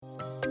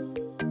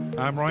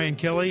I'm Ryan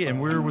Kelly, and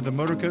we're with the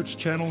Motorcoach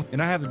Channel,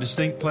 and I have the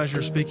distinct pleasure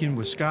of speaking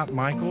with Scott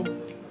Michael.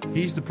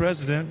 He's the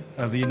president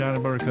of the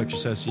United Motorcoach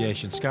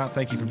Association. Scott,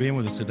 thank you for being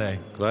with us today.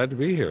 Glad to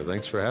be here.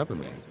 Thanks for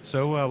having me.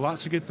 So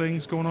lots of good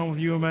things going on with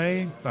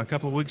UMA. A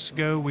couple of weeks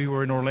ago, we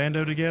were in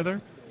Orlando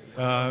together,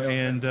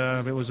 and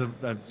it was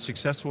a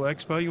successful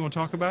expo. You want to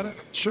talk about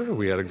it? Sure.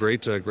 We had a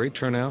great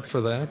turnout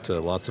for that.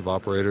 Lots of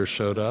operators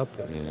showed up,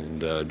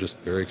 and just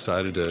very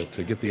excited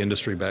to get the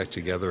industry back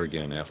together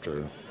again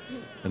after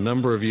a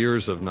number of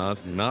years of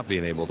not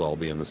being able to all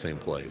be in the same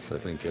place. I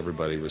think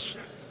everybody was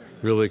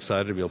really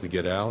excited to be able to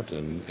get out,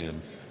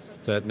 and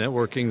that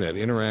networking, that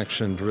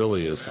interaction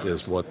really is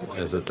what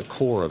is at the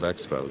core of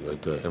Expo,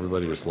 that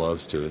everybody just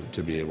loves to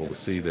be able to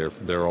see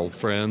their old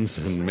friends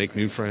and make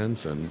new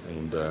friends and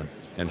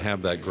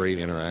have that great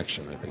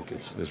interaction. I think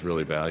is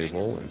really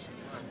valuable, and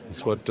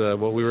it's what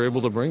we were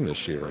able to bring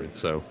this year. And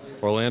so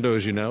Orlando,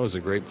 as you know, is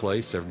a great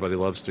place. Everybody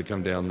loves to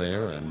come down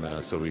there,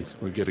 and so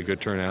we get a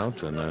good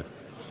turnout, and a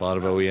lot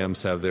of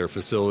OEMs have their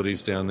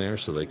facilities down there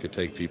so they could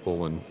take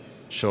people and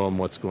show them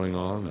what's going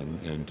on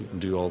and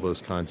do all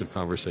those kinds of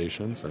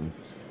conversations. And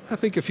I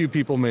think a few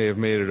people may have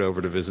made it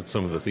over to visit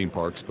some of the theme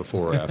parks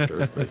before or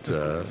after,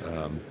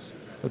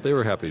 but they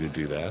were happy to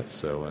do that.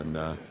 So,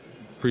 and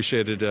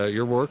appreciated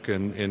your work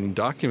in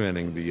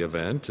documenting the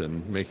event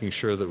and making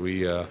sure that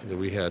we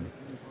had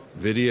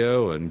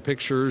video and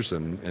pictures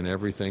and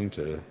everything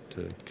to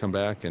come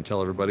back and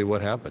tell everybody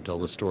what happened, tell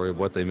the story of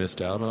what they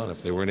missed out on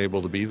if they weren't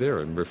able to be there,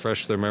 and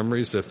refresh their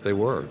memories if they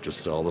were,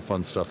 just all the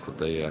fun stuff that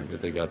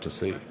they got to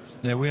see.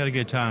 Yeah, we had a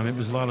good time. It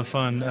was a lot of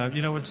fun.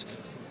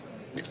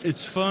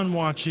 It's fun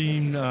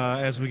watching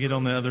as we get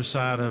on the other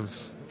side of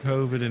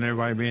COVID and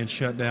everybody being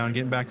shut down,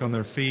 getting back on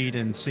their feet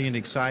and seeing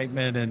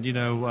excitement. And,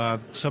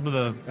 some of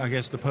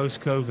the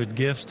post-COVID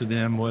gifts to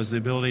them was the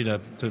ability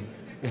to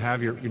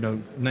have your,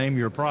 name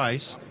your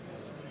price.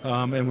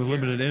 And with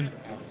limited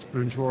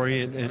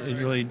inventory, it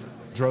really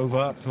drove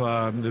up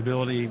the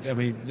ability.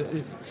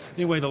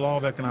 Anyway, the law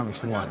of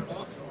economics won,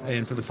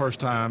 and for the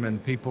first time,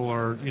 and people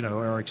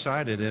are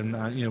excited.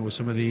 And with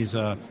some of these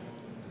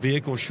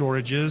vehicle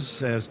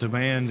shortages, as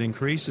demand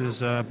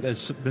increases,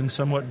 it's been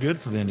somewhat good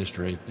for the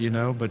industry.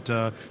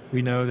 But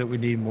we know that we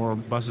need more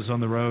buses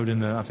on the road,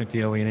 and I think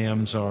the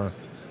OEMs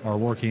are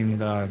working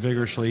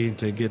vigorously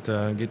to get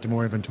to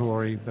more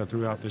inventory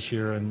throughout this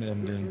year and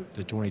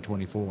into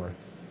 2024.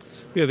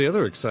 Yeah, the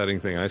other exciting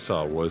thing I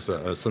saw was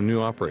some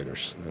new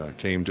operators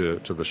came to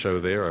the show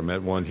there. I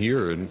met one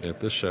here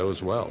at this show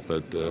as well.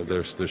 But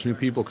there's new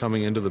people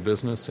coming into the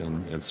business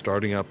and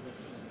starting up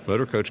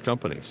motorcoach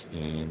companies.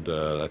 And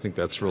I think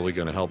that's really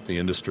going to help the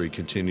industry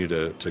continue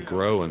to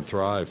grow and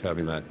thrive,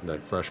 having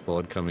that fresh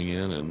blood coming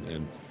in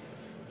and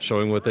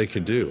showing what they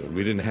can do. And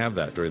we didn't have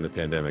that during the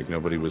pandemic.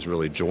 Nobody was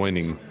really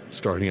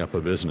starting up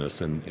a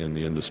business in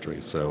the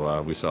industry.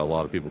 So we saw a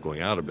lot of people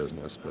going out of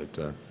business, but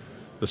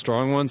the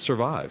strong ones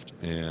survived,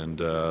 and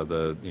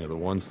the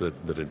ones that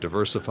had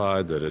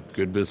diversified, that had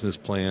good business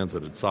plans,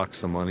 that had socked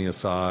some money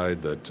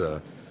aside,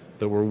 that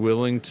were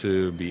willing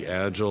to be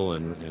agile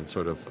and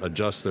sort of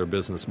adjust their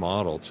business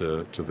model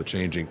to the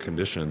changing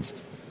conditions,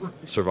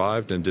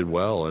 survived and did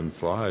well and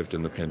thrived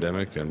in the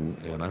pandemic.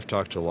 And I've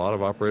talked to a lot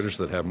of operators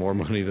that have more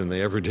money than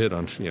they ever did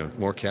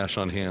more cash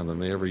on hand than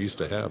they ever used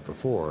to have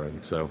before.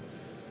 And so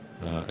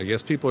I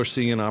guess people are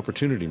seeing an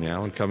opportunity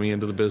now and coming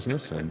into the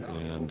business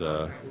and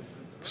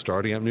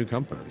starting up new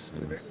companies.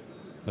 And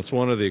that's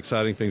one of the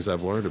exciting things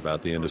I've learned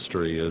about the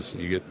industry is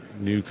you get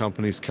new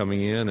companies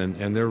coming in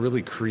and they're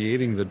really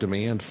creating the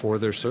demand for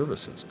their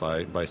services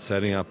by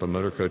setting up a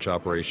motorcoach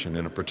operation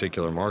in a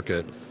particular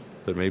market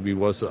that maybe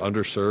was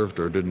underserved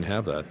or didn't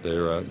have that.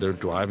 They're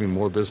driving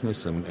more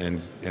business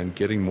and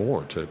getting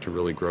more to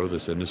really grow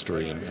this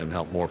industry and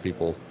help more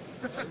people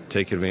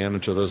take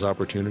advantage of those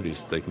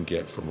opportunities that they can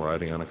get from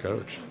riding on a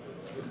coach.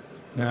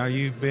 Now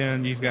you've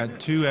got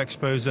 2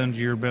 expos under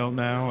your belt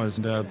now as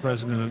the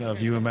president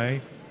of UMA,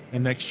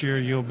 and next year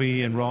you'll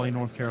be in Raleigh,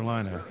 North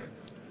Carolina.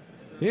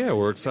 Yeah,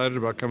 we're excited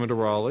about coming to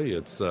Raleigh.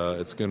 It's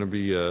going to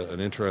be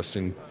an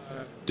interesting,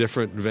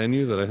 different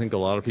venue that I think a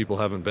lot of people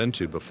haven't been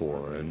to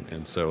before,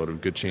 and so it's a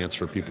good chance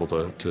for people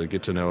to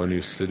get to know a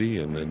new city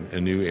and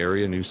a new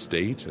area, a new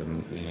state,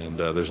 and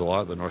there's a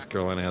lot that North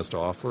Carolina has to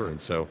offer,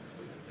 and so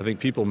I think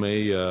people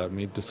may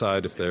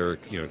decide if they're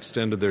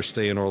extended their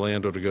stay in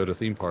Orlando to go to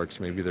theme parks.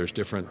 Maybe there's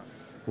different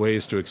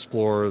ways to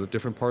explore the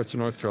different parts of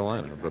North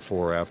Carolina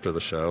before or after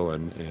the show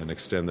and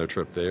extend their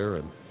trip there.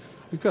 And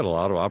we've got a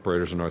lot of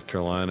operators in North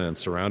Carolina and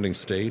surrounding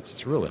states.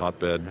 It's a really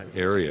hotbed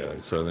area,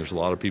 and so there's a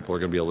lot of people who are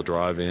going to be able to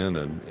drive in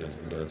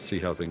and see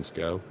how things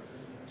go.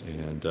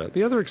 And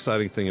the other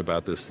exciting thing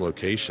about this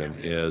location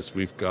is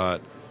we've got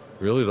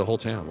really the whole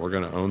town. We're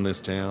going to own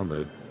this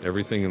town.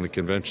 Everything in the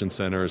convention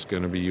center is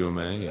going to be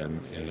UMA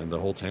and the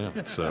whole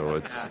town. So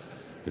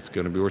it's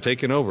going to be, we're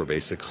taking over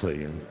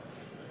basically, and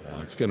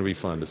it's going to be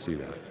fun to see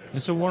that.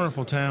 It's a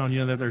wonderful town.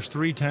 There's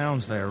 3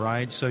 towns there,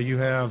 right? So you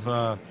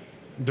have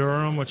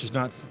Durham, which is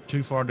not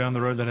too far down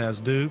the road, that has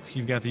Duke.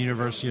 You've got the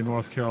University of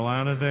North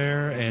Carolina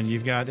there, and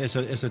you've got it's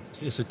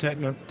a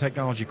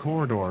technology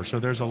corridor. So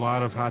there's a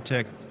lot of high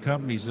tech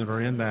companies that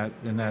are in that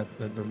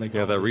they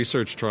call that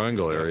research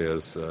triangle area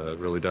is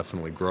really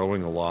definitely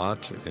growing a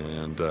lot,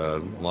 and a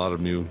lot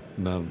of new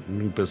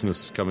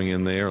business coming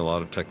in there. A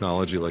lot of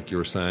technology, like you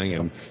were saying,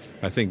 and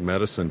I think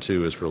medicine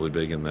too is really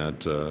big in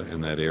that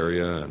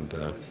area.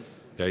 And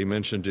yeah, you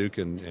mentioned Duke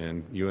and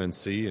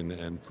UNC, and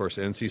of course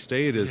NC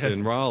State is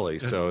in Raleigh,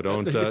 so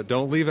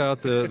don't leave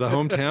out the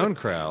hometown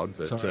crowd.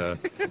 But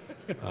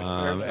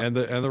and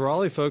the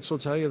Raleigh folks will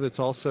tell you that's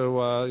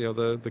also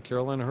the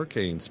Carolina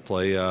Hurricanes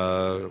play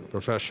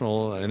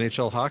professional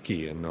NHL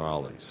hockey in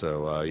Raleigh,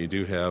 so you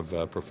do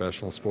have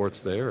professional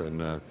sports there,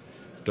 and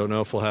don't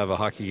know if we'll have a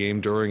hockey game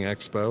during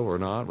EXPO or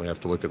not. We have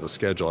to look at the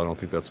schedule. I don't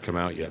think that's come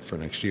out yet for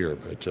next year,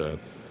 but.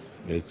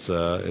 It's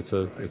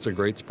a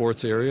great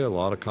sports area. A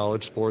lot of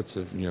college sports,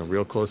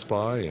 real close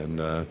by,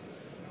 and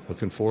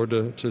looking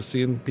forward to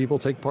seeing people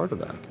take part of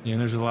that. Yeah,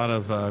 and there's a lot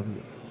of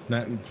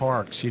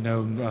parks.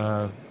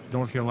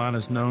 North Carolina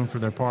is known for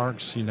their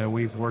parks.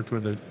 We've worked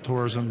with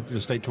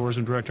the state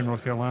tourism director in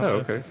North Carolina. Oh,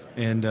 okay.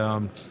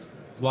 And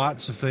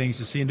lots of things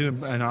to see and do.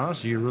 And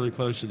honestly, you're really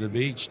close to the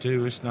beach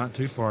too. It's not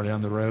too far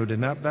down the road,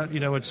 and that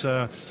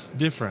it's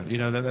different.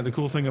 The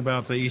cool thing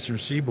about the Eastern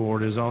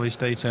Seaboard is all these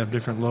states have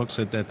different looks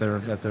at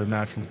their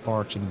natural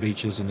parks and the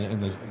beaches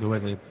and the way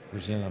they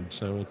present them.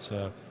 So it's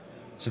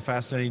a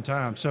fascinating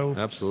time. So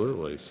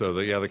absolutely. So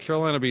the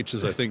Carolina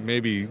beaches, I think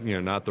maybe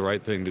not the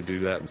right thing to do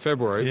that in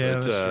February. Yeah,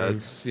 but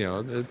that's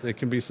true. It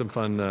can be some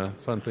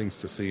fun things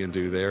to see and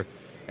do there.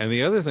 And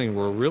the other thing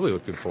we're really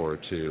looking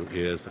forward to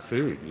is the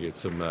food. You get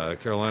some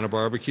Carolina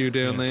barbecue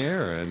down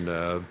there,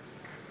 and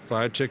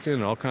fried chicken,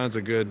 and all kinds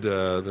of good.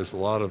 There's a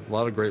lot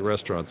of great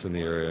restaurants in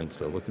the area, and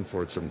so looking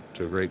forward to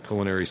a great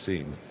culinary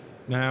scene.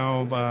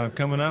 Now,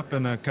 coming up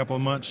in a couple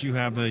of months, you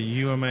have the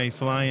UMA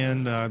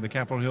fly-in, the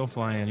Capitol Hill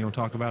fly-in. You want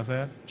to talk about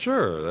that?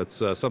 Sure. That's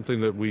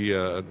something that we,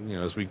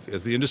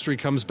 as the industry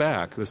comes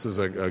back, this is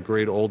a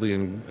great oldie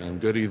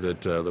and goodie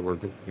that we're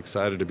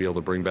excited to be able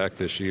to bring back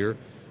this year.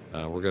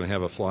 We're going to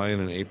have a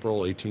fly-in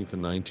April 18th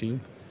and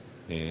 19th.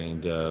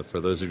 And for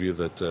those of you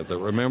that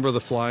remember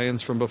the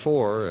fly-ins from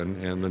before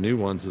and the new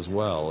ones as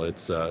well,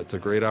 it's a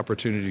great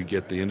opportunity to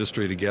get the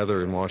industry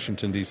together in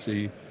Washington,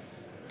 D.C.,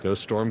 go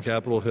storm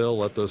Capitol Hill,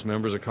 let those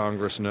members of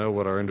Congress know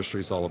what our industry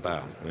is all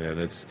about. And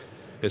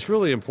it's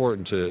really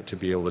important to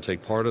be able to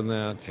take part in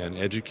that and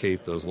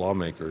educate those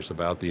lawmakers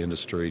about the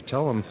industry,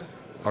 tell them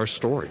our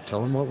story,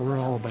 tell them what we're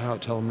all about,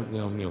 tell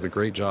them the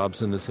great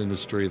jobs in this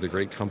industry, the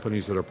great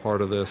companies that are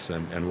part of this,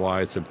 and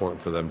why it's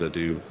important for them to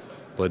do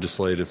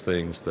legislative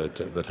things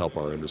that help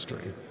our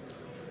industry.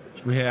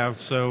 We have.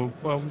 So,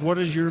 what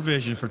is your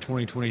vision for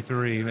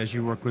 2023 as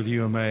you work with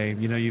UMA?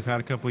 You've had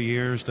a couple of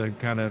years to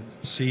kind of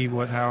see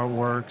how it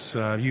works.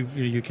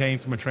 You came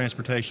from a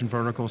transportation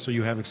vertical, so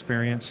you have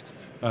experience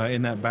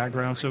in that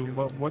background. So,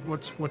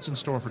 what's in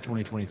store for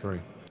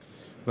 2023?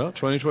 Well,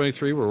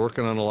 2023, we're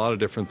working on a lot of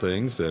different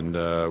things, and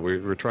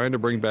we're trying to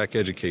bring back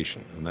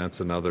education, and that's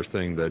another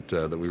thing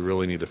that we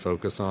really need to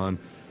focus on.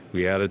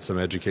 We added some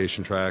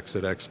education tracks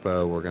at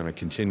EXPO. We're going to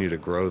continue to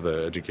grow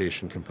the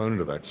education component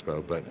of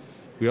EXPO, but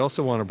we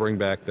also want to bring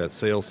back that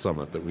sales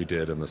summit that we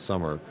did in the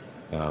summer.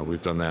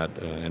 We've done that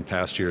in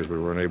past years. We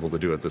weren't able to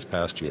do it this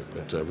past year,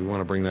 but we want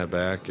to bring that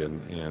back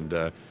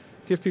and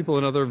give people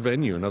another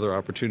venue, another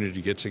opportunity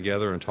to get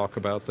together and talk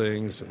about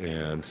things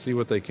and see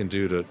what they can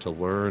do to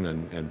learn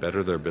and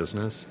better their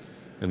business.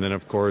 And then,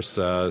 of course,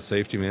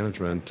 safety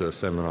management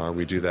seminar.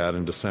 We do that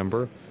in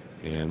December,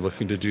 and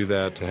looking to do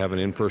that, to have an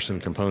in-person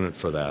component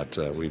for that.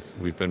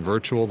 We've been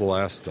virtual the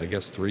last,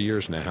 3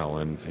 years now,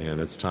 and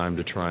it's time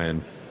to try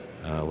and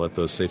let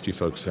those safety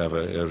folks have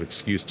an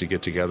excuse to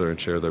get together and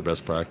share their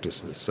best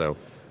practices. So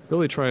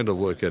really trying to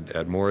look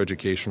at more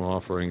educational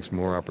offerings,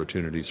 more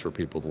opportunities for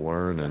people to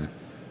learn, and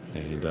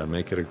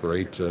make it a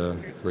great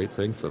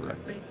thing for them.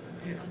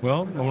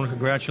 Well, I want to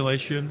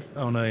congratulate you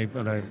on a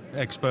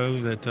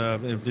expo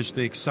that just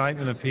the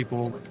excitement of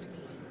people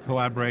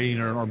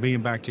collaborating or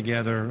being back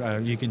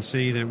together. You can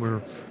see that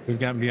we've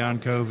gotten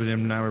beyond COVID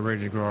and now we're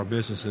ready to grow our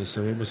businesses.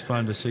 So it was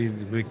fun to see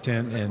the big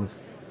tent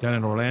down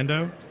in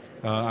Orlando.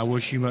 I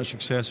wish you much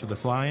success with the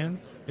fly-in.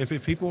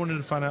 If people wanted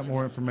to find out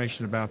more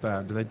information about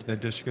that, do they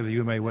just go to the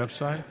UMA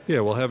website?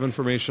 Yeah, we'll have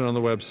information on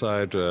the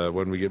website.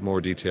 When we get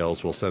more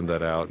details, we'll send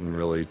that out and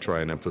really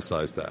try and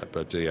emphasize that.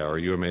 But our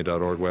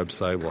UMA.org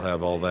website will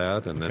have all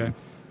that, and then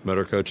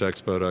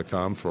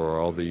MotorcoachExpo.com for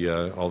all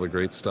the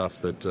great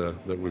stuff that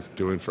we're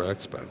doing for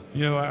Expo.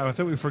 I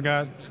think we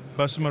forgot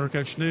Bus and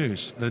Motorcoach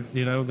News. So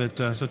you want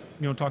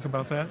to talk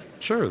about that?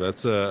 Sure.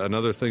 That's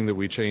another thing that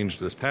we changed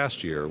this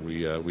past year.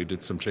 We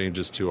did some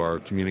changes to our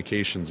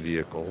communications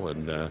vehicle,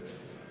 and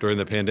during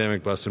the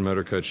pandemic, Bus and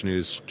Motorcoach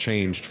News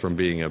changed from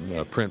being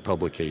a print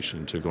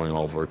publication to going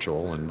all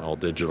virtual and all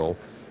digital.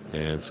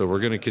 And so we're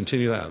going to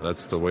continue that.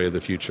 That's the way of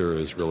the future,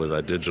 is really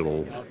that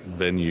digital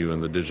venue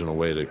and the digital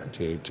way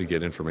to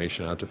get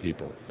information out to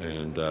people.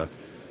 And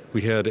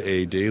we had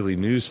a daily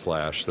news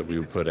flash that we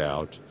would put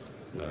out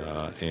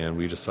And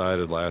we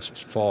decided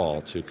last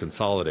fall to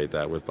consolidate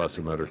that with Bus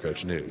and Motor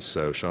Coach News.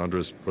 So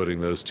Chandra's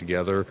putting those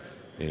together.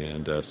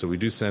 And so we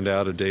do send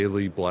out a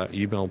daily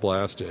email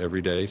blast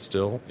every day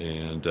still.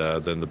 And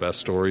then the best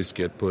stories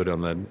get put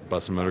on the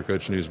Bus and Motor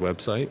Coach News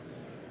website.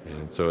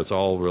 And so it's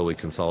all really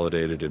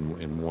consolidated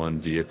in one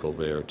vehicle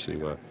there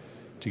to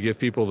give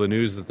people the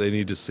news that they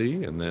need to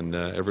see. And then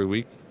every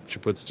week she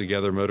puts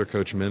together Motor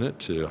Coach Minute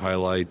to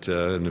highlight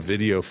in the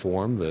video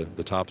form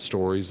the top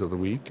stories of the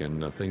week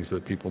and things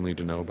that people need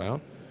to know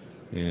about.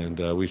 And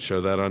we show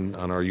that on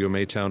our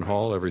UMA Town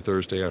Hall every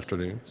Thursday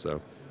afternoon.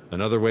 So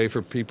another way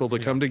for people to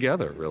come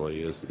together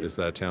really is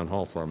that town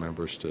hall for our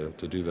members to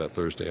do that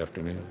Thursday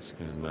afternoons.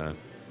 And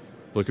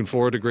looking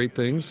forward to great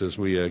things as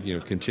we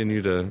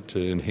continue to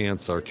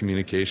enhance our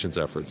communications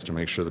efforts to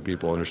make sure that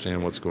people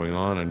understand what's going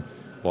on in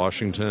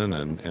Washington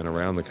and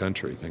around the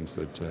country, things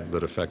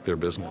that affect their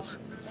business.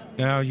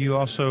 Now, you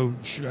also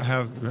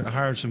have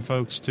hired some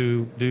folks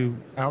to do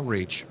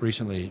outreach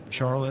recently.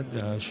 Charlotte,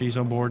 she's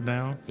on board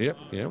now? Yeah,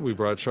 we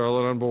brought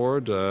Charlotte on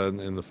board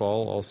in the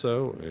fall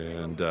also,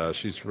 and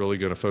she's really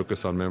going to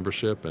focus on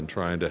membership and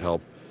trying to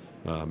help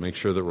make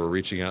sure that we're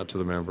reaching out to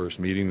the members,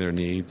 meeting their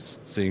needs,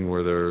 seeing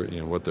where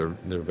what their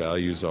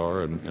values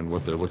are and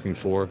what they're looking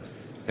for,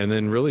 and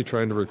then really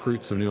trying to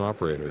recruit some new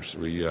operators.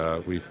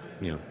 We've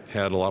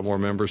had a lot more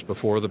members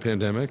before the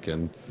pandemic,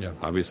 and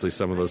obviously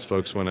some of those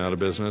folks went out of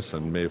business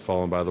and may have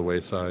fallen by the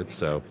wayside.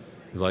 So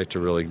we'd like to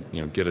really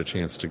get a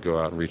chance to go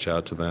out and reach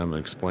out to them and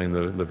explain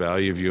the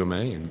value of UMA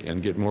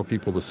and get more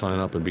people to sign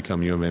up and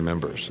become UMA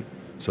members.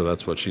 So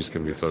that's what she's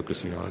going to be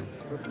focusing on.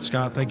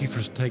 Scott, thank you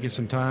for taking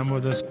some time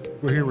with us.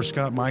 We're here with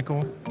Scott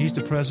Michael. He's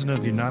the president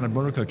of the United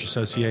Motorcoach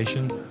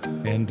Association,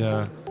 and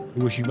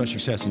we wish you much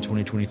success in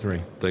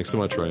 2023. Thanks so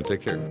much, Ryan.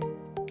 Take care.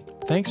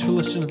 Thanks for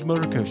listening to the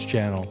Motorcoach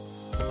Channel.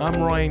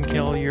 I'm Ryan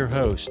Kelly, your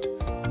host.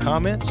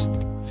 Comments,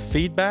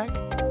 feedback,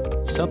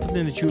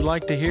 something that you'd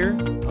like to hear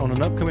on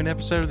an upcoming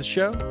episode of the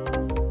show?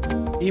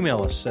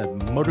 Email us at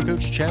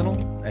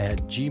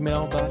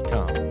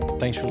motorcoachchannel@gmail.com.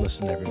 Thanks for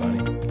listening,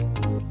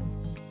 everybody.